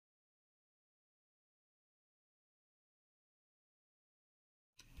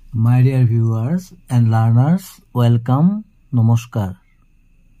My dear viewers and learners, welcome, namaskar.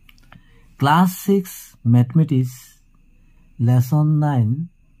 Class 6 Mathematics, Lesson 9,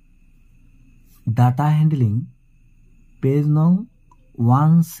 Data Handling, page number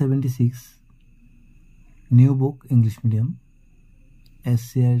 176, New Book, English Medium,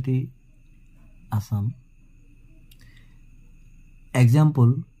 SCRT, Assam.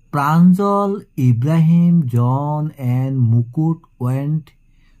 Example, Pranjal, Ibrahim, John and Mukut went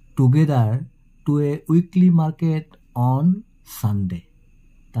together to a weekly market on Sunday.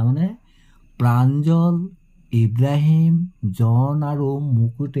 तामने Pranjal, Ibrahim, John और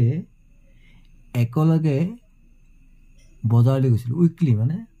मुकुटे एकलगे बजारले গৈছিল weekly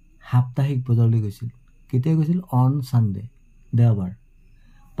মানে সাপ্তাহিক বজাৰলৈ গৈছিল কেতিয়া গৈছিল on Sunday দেওবাৰ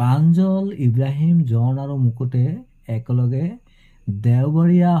প্ৰাঞ্জল ইব্ৰাহিম জন আৰু মুকুটে একলগে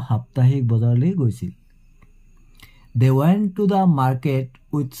দেওবৰীয়া সাপ্তাহিক বজাৰলৈ গৈছিল They went to the market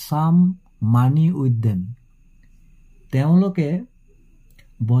with some money with them. তেওঁলোকে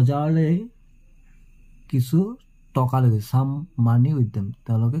বজাৰলৈ কিছু টকা লৈ গৈছিল some money with them.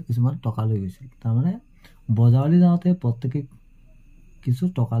 তেওঁলোকে কিছুমান টকা লৈ গৈছিল তাৰমানে বজাৰলৈ যাওঁতে প্ৰত্যেকে কিছু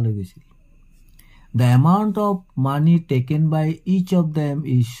টকা লৈ গৈছিল The amount of money taken by each of them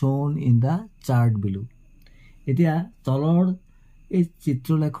is shown in the chart below. এতিয়া তলৰ এই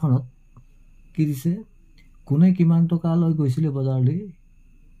চিত্ৰলেখনত কি দিছে কোনে কিমান টকা লৈ গৈছিল বজাৰলৈ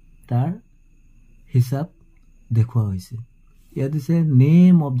তাৰ হিসাব দেখুৱা হৈছে ইয়া দিছে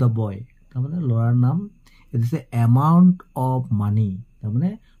নেম অফ দা বয় তাৰমানে লৰাৰ নাম ইয়া দিছে এমাউন্ট অফ মানি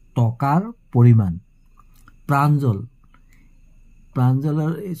তাৰমানে টকাৰ পৰিমাণ প্ৰাঞ্জলৰ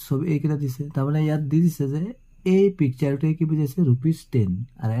সব এইকেইটা দিছে তাৰমানে ইয়াত দি দিছে যে এই পিকচাৰটো কি বুজাইছে ₹10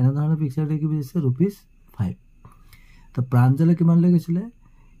 আৰু এনে ধৰণৰ পিকচাৰটো কি বুজাইছে ₹5 তো প্ৰাঞ্জলে কিমান লৈ গৈছিল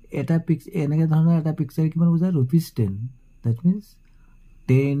এটা পিক্স এনেকে ধৰণৰ এটা পিকচাৰ কিমান বুজায় ₹10 that means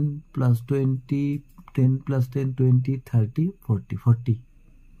 10 plus 20 10 plus 10 20 30 40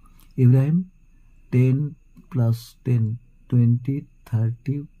 Ibrahim 10 plus 10 20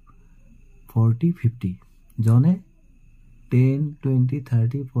 30 40 50 John 10 20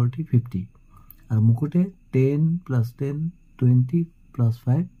 30 40 50 আৰু মুকুটে 10 plus 10 20 plus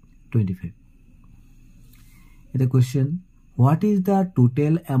 5 25 এটা question What is the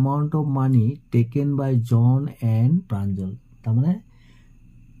total amount of money taken by John and Pranjal? তামানে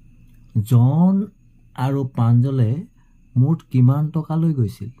John আৰু Pranjale মুঠ কিমান টকা লৈ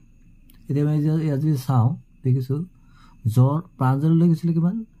গৈছিল এতিয়া মই আজি চাও দেখিছো John Pranjal লৈ গৈছিল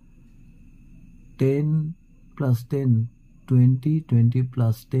কিমান 10 plus 10 20 20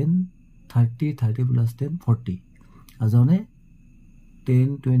 plus 10 30 30 plus 10 40 আৰু John 10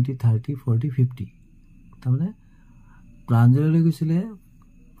 20 30 40 50 তামানে Pranjal লৈ গৈছিল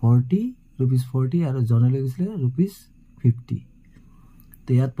 40 আৰু জন লৈ গৈছিল ₹50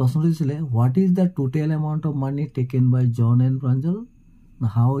 তে ইয়াত প্ৰশ্ন দিছিল what is the total amount of money taken by John and Pranjal now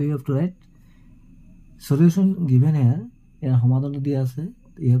how you have to write solution given here ইয়াৰ সমাধান দিয়া আছে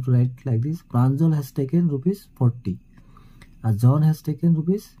you have to write like this Pranjal has taken ₹40 and John has taken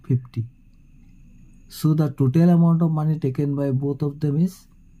 ₹50 so the total amount of money taken by both of them is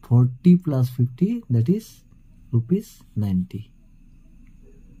 40 plus 50 that is ₹90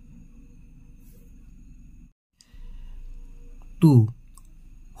 2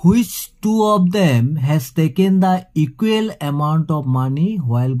 Which two of them has taken the equal amount of money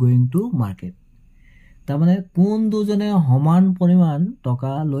while going to market তাৰমানে কোন দুজনে সমান পৰিমাণ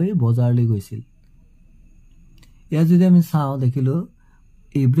টকা লৈ বজাৰলৈ গৈছিল ইয়া যদি আমি চাও দেখিলো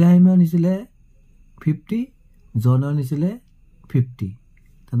ইব্ৰাহিমে নিছিলে 50 জনে নিছিলে 50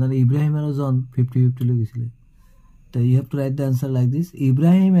 তাৰমানে ইব্ৰাহিম আৰু জন 50 লৈ গৈছিল So you have to write the answer like this.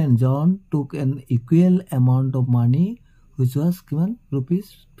 Ibrahim and John took an equal amount of money which was given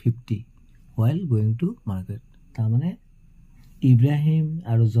 ₹50 while going to market. তামানে ইব্ৰাহিম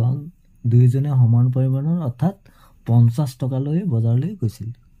আৰু জন দুইজনে সমান পৰিমাণৰ অৰ্থাৎ 50 টকা লৈ বজাৰলৈ গৈছিল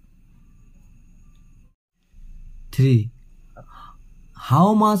 3 How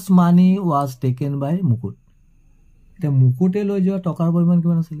much money was taken by Mukut? এটা মুকুটে লৈ যোৱা টকাৰ পৰিমাণ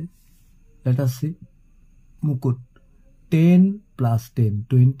কিমান আছিল Let us see. Mukut 10 plus 10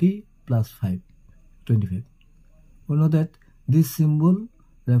 20 plus 5 25 we know that this symbol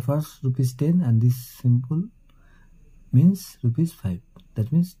refers ₹10 and this symbol means ₹5 that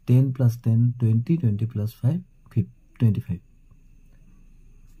means 10 plus 10 20 20 plus 5 25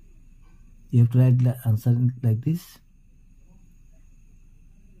 you have to write the answer like this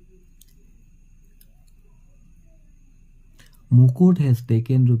Mukut has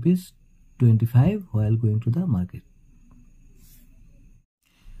taken ₹25 while going to the market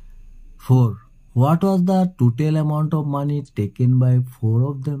 4 What was the total amount of money taken by 4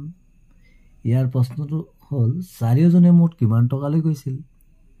 of them? ইয়াৰ প্ৰশ্নটো হ'ল চাৰিওজনে মুঠ কিমান টকালৈ গৈছিল।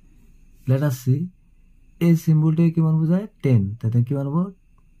 Let us see. এই চিম্বলটোৱে কিমান বুজায় 10 তাতে কিমান হ'ব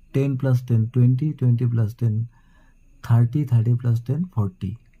 10 plus 10 20 20 plus 10 30 30 plus 10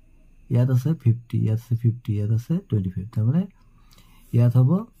 40 ইয়াত আছে 50 ইয়াত আছে 50 ইয়াত আছে 25 তাৰমানে ইয়াত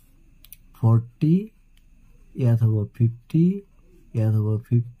হ'ব 40 ইয়াত হ'ব 50 ইয়াত হ'ব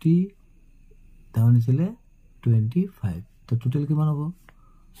 50 তাৰমানে ছিলে 25 তো টোটাল কিমান হ'ব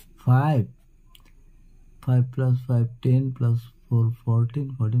 5 5 plus 5 10 plus 4 14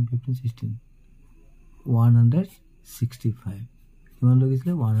 14 15 16 165 কিমান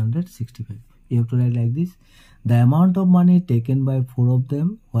লাগিছিলে 165 you have to write like this the amount of money taken by 4 of them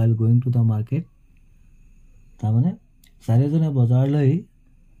while going to the market তাৰমানে চাৰিজনে বজাৰলৈ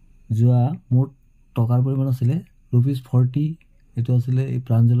যোৱা মুঠ টকাৰ পৰিমাণ আছিল ₹40 এটো আছিল এই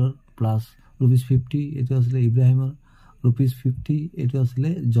প্ৰাঞ্জলৰ প্লাস ₹50 এটো আছিল ইব্ৰাহিমৰ ₹50 এটো আছিল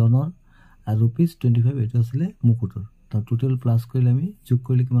জনৰ আৰু ₹25 এটো আছিল মুকুটৰ তো টোটাল প্লাস কৰিলে আমি যোগ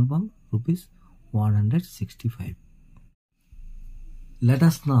কৰিলে কিমান পাম ₹165 let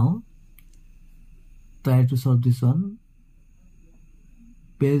us now try to solve this one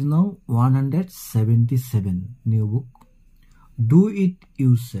page now 177 new book do it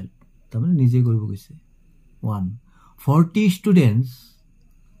yourself tamane nije koribo goise 1 40 students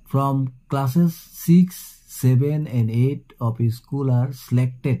from classes 6 7 and 8 of a school are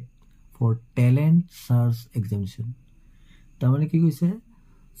selected for talent search examination tamane ki goise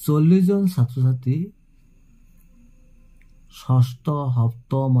 40 জন ছাত্ৰ ছাত্ৰী ষষ্ঠ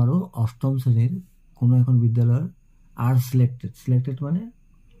সপ্তম আৰু অষ্টম শ্ৰেণীৰ কোনো এখন বিদ্যালয়ৰ are selected মানে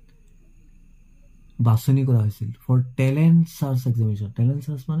বাছনি কৰা হৈছিল for talent search examination talent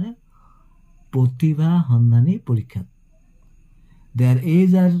search মানে প্ৰতিভা সন্ধানী পৰীক্ষা their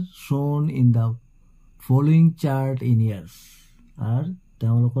age are shown in the following chart in years আর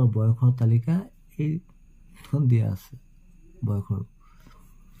তেওঁলোকৰ বয়সৰ তালিকা এইখন দিয়া আছে বয়সৰ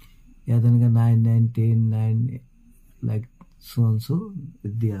ইয়াত এনেকৈ 9 9 10 9 like so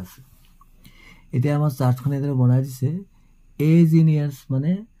দিয়া আছে এতিয়া আমাৰ চাৰ্টখন এদৰে বনাই দিছে এজ ইন ইয়াৰ্স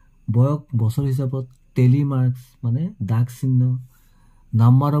মানে বয়স বছৰ হিচাপত টেলি মাৰ্কস মানে দাগ চিহ্ন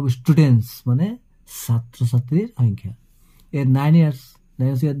নাম্বাৰ অফ ষ্টুডেন্টস মানে ছাত্ৰ ছাত্ৰীৰ সংখ্যা এ 9 ইয়াৰ্স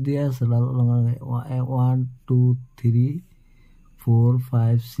ইয়াত দিয়া আছে 1 2 3 4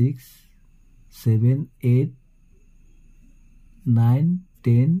 5 6 7 8 9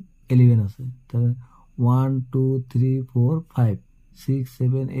 10 11 আছে তো 1 2 3 4 5 6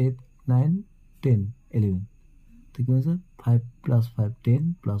 7 8 9 10 11 ঠিক আছে 5 plus 5 10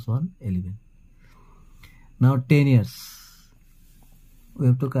 plus 1 11 now 10 years we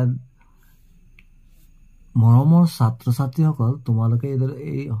have to count মৰমৰ ছাত্ৰ ছাত্ৰীসকল তোমালোকে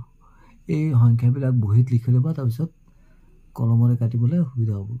এই সংখ্যাবিলাক বহিত লিখি লবা তাৰ পিছত কলমৰে কাটিবলৈ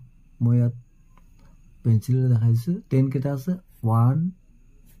সুবিধা হ'ব মই ইয়াত পেন্সিলেৰে দেখাইছো 10 কেটা আছে 1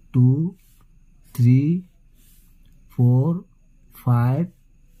 2 3 4 5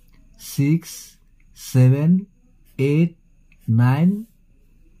 6 7 8 9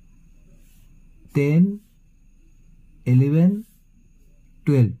 10 11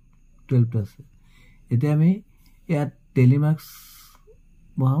 12 plus এতে আমি ইয়াত টেলিমার্কস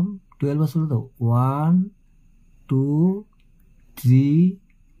বহাম 12 আসলে তো 1 2 3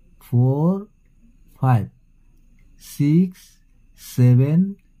 4 5 6 7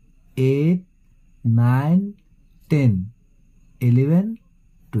 8 9 10 11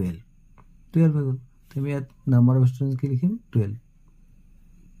 12 12 হয়ে গেল তুমি ইয়াত নাম্বার অফ স্টুডেন্টস কি লিখিম 12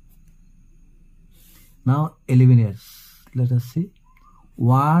 now 11 years let us see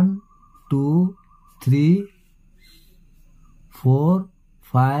 1 2 3 4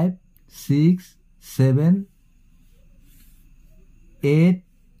 5 6 7 8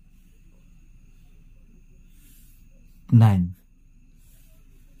 9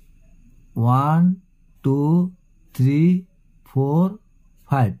 1 2 3 4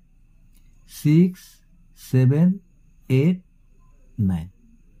 5 6 7 8 9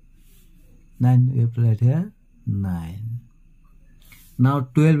 9 we have to write here 9 now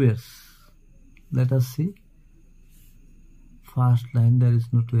 12 years let us see first line there is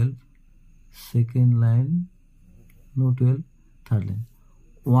no 12 second line no 12 third line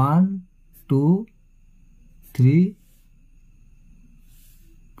 1 2 3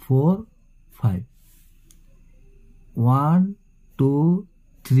 4 5 1 2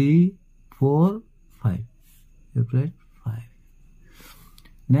 3 4 5 you write 5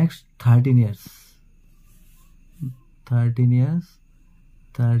 next 13 years 13 years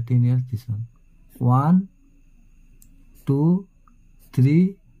this one 1 2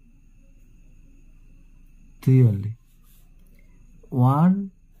 3 3 only.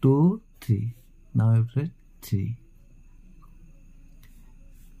 1, 2, 3. Now I have to write 3.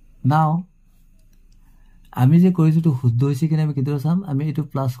 Now, আমি যে কৰিছো তো শুদ্ধ হৈছে কিনে আমি কেতিয়া চাম আমি এটো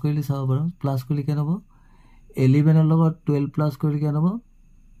প্লাস কৰিলে চাব পাৰো প্লাস কৰিলে কেন হ'ব 11 ৰ লগত 12 প্লাস কৰিলে কেন হ'ব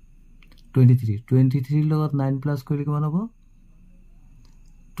 23 23 ৰ লগত 9 প্লাস কৰিলে কিমান হ'ব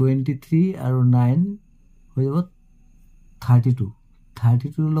 23 আৰু 9 হৈ যাব 32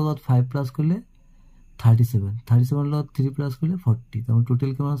 32 ৰ লগত 5 প্লাস কৰিলে 37 37 ৰ লগত 3 প্লাস কৰিলে 40 তাৰ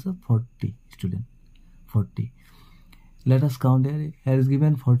টোটাল কিমান আছে 40 student 40 let us count here is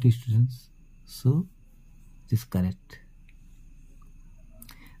given 40 students so is correct.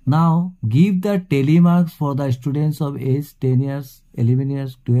 Now give the tally marks for the students of age 10 years, 11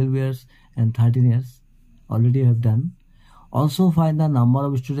 years, 12 years and 13 years. Already you have done. Also find the number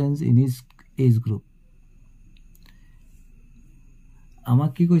of students in each age group.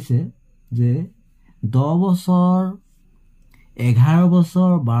 আমাক কি কৈছে যে 10 বছৰ 11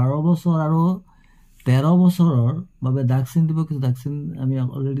 বছৰ 12 বছৰ আৰু 13 বছৰৰ বাবে দাগচিন দিব কিছু দাগচিন আমি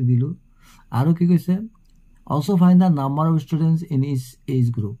অলৰেডি দিলো আৰু কি কৈছে also find the number of students in each age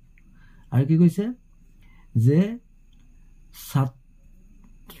group আৰু কি কৈছে যে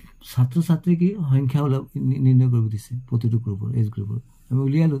ছাত্ৰ ছাত্ৰী কি সংখ্যা নিৰ্ণয় কৰিব দিছে প্ৰতিটো গ্ৰুপৰ এজ গ্ৰুপৰ আমি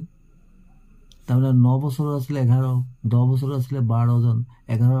উলিয়ালো তাহলে 9 বছৰ আছিল 11 10 বছৰ আছিল 12 জন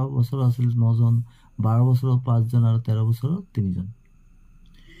 11 বছৰ আছিল 9 জন 12 বছৰ 5 জন আৰু 13 বছৰ 3 জন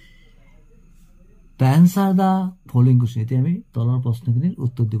to answer the following question এতি আমি তলৰ প্ৰশ্নখিনিৰ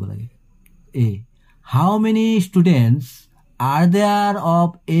উত্তৰ দিব লাগে a how many students are there of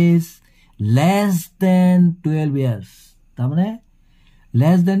age less than 12 years ta mane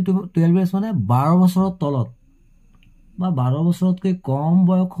less than 12 years mane 12 বছৰৰ তলত বা 12 বছৰতকৈ কম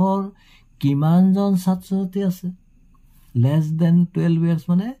বয়সৰ কিমান জন ছাত্ৰ ছাত্ৰী আছে less than 12 years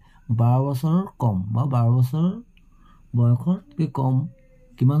mane 12 বছৰৰ কম বা 12 বছৰৰ বয়সতকৈ কম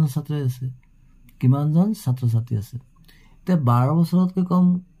কিমান ছাত্ৰ আছে কিমান জন ছাত্ৰ ছাত্ৰী আছে তে 12 বছৰতকৈ কম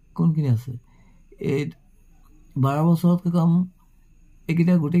কোনখিনি আছে 12 বছৰতকৈ কম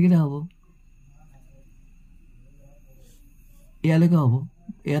একিটা গোটেইকিটা হ'ব ইয়ালৈকে হ'ব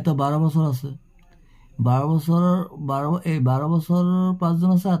এটা 12 বছৰ আছে 12 বছৰৰ 12 বছৰৰ 5 জন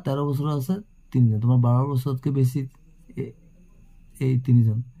আছে আৰু 13 বছৰৰ আছে 3 জন তোমাৰ 12 বছৰতকৈ বেছি এই 3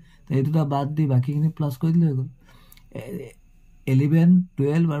 জন তো এইটোটা বাদ দি বাকিখিনি প্লাস কৰি দিলে হৈ গ'ল 11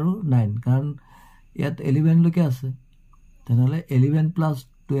 12 আৰু 9 কাৰণ ইয়াত 11 লৈকে আছে তেনেহলে 11 প্লাস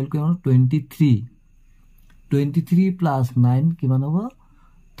 12 কিমান 23 plus 9 কিমান হ'ব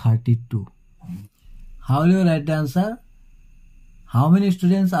 32 how will you write the answer how many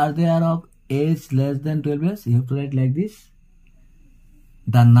students are there of age less than 12 years you have to write like this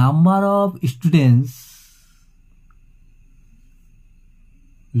the number of students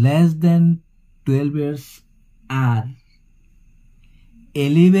less than 12 years are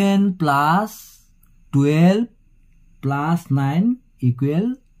 11 plus 12 plus 9 equal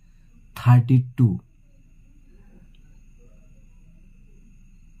 32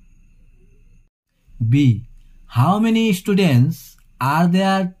 B. How many students are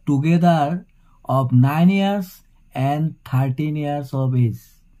there together of 9 years and 13 years of age?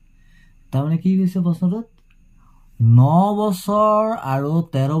 তাহলে কি কৈছে প্ৰশ্নটোত 9 বছৰ আৰু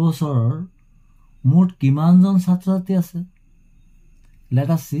 13 বছৰৰ মুঠ কিমান জন ছাত্ৰ ছাত্ৰী আছে let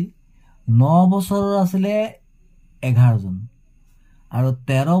us see 9 বছৰৰ আছিল 11 জন আৰু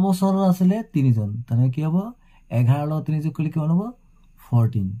 13 বছৰৰ আছিল 3 জন তাহলে কি হ'ব 11 আৰু 3 যোগ কৰিলে কিমান হ'ব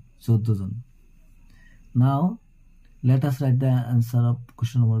 14 14 জন Now, let us write the answer of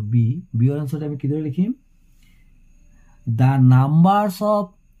question number B. B or answer আমি কিদৰে লিখিম? The numbers of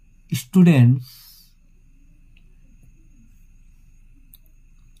students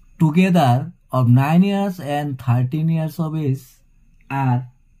together of 9 years and 13 years of age are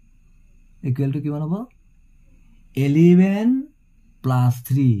equal to কিমান হ'ব? 11 plus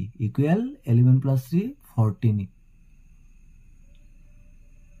 3 equal 11 plus 3 14.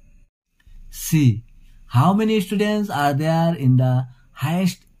 C. How many students are there in the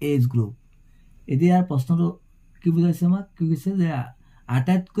highest age group? এদিয়াৰ প্ৰশ্নটো কি বুজাইছে আমাক কি কৈছে যে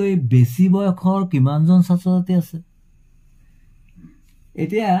আটাইতকৈ বেছি বয়সৰ কিমানজন ছাত্ৰ ছাত্ৰী আছে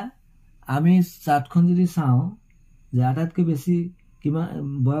এতিয়া আমি চাৰ্টখন যদি চাওঁ যে আটাইতকৈ বেছি কিমান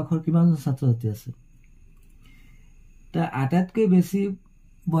বয়সৰ কিমানজন ছাত্ৰ ছাত্ৰী আছে তা আটাইতকৈ বেছি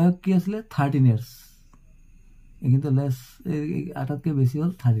বয়স কি আছিল 13 ইয়াৰ্স কিন্তু লেস আটাইতকৈ বেছি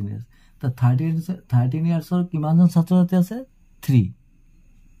হল 13 ইয়াৰ্স তা 13 ইয়াৰ্সৰ কিমানজন ছাত্ৰ ছাত্ৰী আছে 3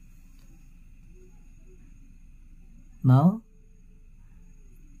 Now,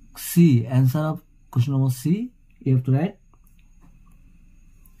 C, answer of question number C, you have to write.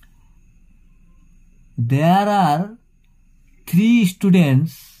 there are 3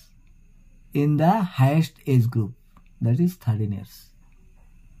 students in the highest age group, that is 13 years.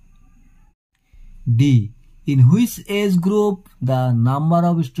 D. In which age group the number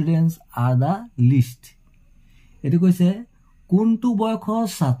of students are the least? এটো কৈছে কোনটো বয়সৰ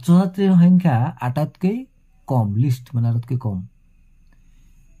ছাত্ৰ-ছাত্ৰীৰ সংখ্যা আটাইতকৈ কম, list মানে আটাইতকৈ কম।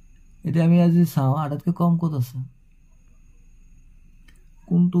 এটা আমি আজি চাওঁ আটাইতকৈ কম ক'ত আছে,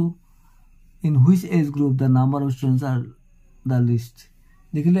 কোনটো in which age group the number of students are the least।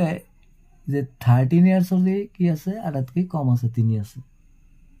 দেখিলে যে 13 years অলি কি আছে আটাইতকৈ কম আছে 3 আছে,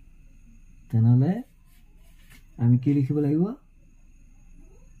 তেনেহলে আমি কি লিখিব লাগিব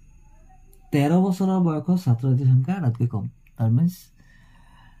 13 বছৰৰ বয়সৰ ছাত্ৰ-ছাত্ৰীৰ সংখ্যা আটাইতকৈ কম। That means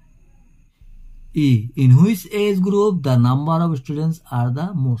E. In which age group the number of students are the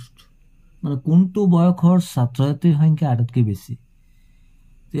most, মানে কোনটো বয়সৰ ছাত্ৰ-ছাত্ৰীৰ সংখ্যা আটাইতকৈ বেছি।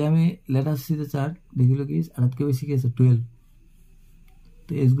 তে আমি let us see the chart, দেখিলো কি আটাইতকৈ বেছি কি আছে 12,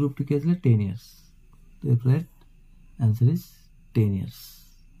 তো age group টো কি আছে 10 years, তো right answer is 10 years.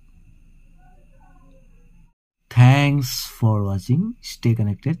 Thanks for watching, stay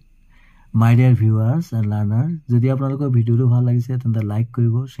connected my dear viewers and learners। যদি আপোনালোকৰ ভিডিওটো ভাল লাগিছে তেন্তে লাইক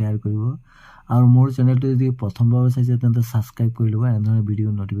কৰিব, শেয়াৰ কৰিব, আৰু মোৰ চেনেলটো যদি প্ৰথমবাৰ চাইছে তেন্তে সাবস্ক্ৰাইব কৰি ল'ব, এনেধৰণৰ ভিডিও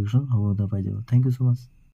নটিফিকেশ্যন হ'ব পাই যাব। থ্যাংক ইউ সো মাচ।